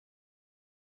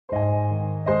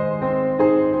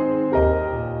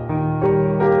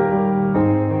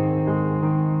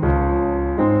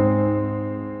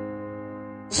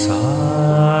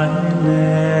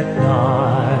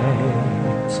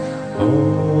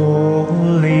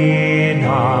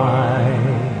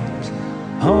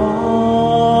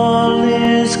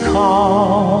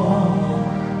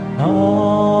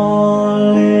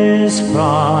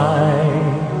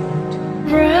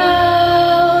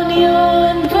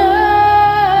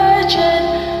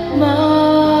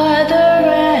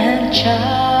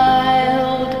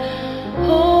child,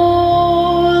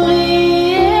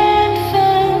 holy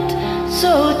infant,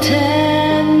 so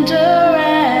tender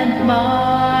and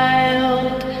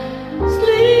mild.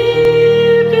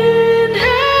 Sleep in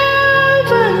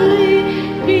heavenly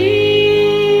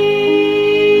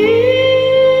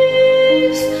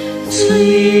peace.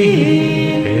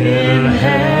 Sleep in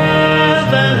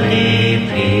heavenly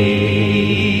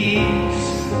peace.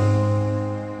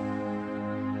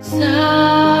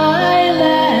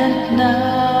 Silent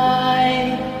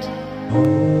night,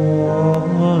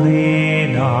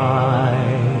 holy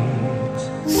night,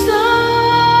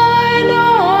 sign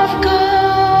of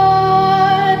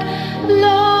God,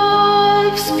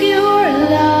 love's pure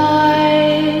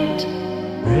light.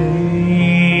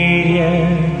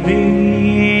 radiant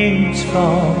beams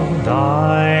from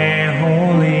thy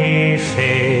holy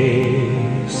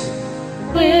face.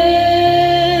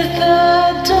 With the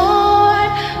dawn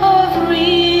of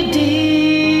redeeming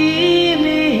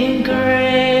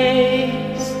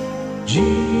grace,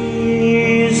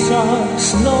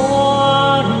 Jesus,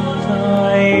 Lord,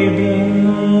 thy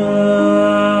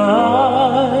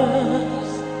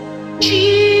birth.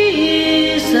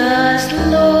 Jesus,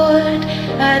 Lord,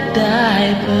 at thy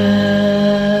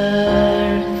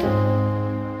birth.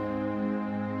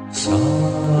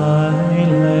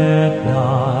 Silent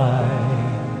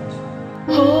night,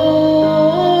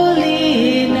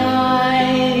 Holy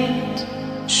night,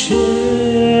 shepherds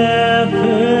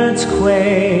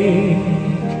quake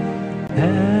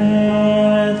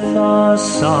at the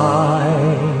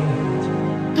sight.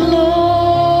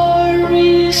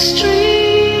 glory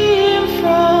stream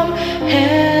from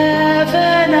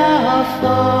heaven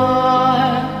afar.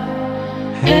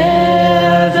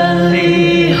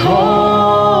 Heavenly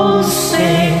hosts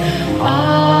sing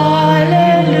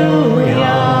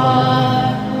Alleluia.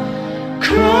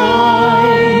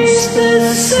 Christ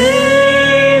the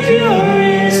Savior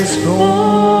is born.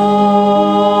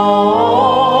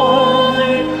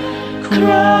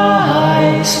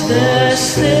 Christ the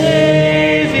Savior